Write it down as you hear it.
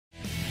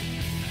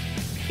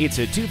It's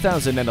a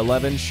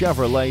 2011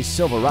 Chevrolet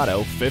Silverado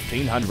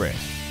 1500.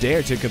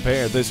 Dare to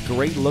compare this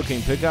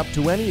great-looking pickup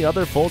to any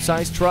other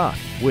full-size truck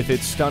with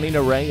its stunning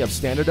array of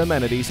standard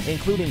amenities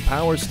including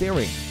power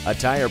steering, a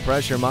tire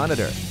pressure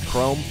monitor,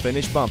 chrome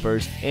finished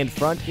bumpers, and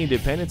front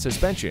independent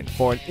suspension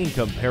for an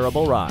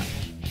incomparable ride.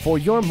 For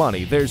your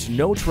money, there's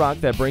no truck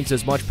that brings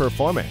as much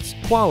performance,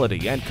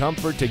 quality, and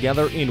comfort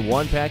together in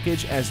one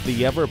package as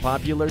the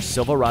ever-popular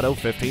Silverado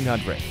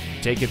 1500.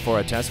 Take it for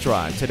a test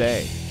drive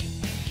today.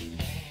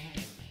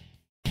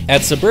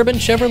 At Suburban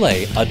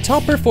Chevrolet, a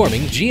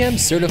top-performing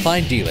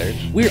GM-certified dealer,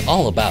 we're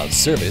all about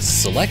service,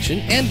 selection,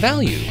 and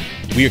value.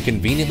 We are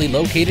conveniently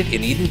located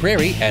in Eden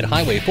Prairie at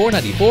Highway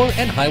 494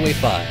 and Highway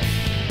 5.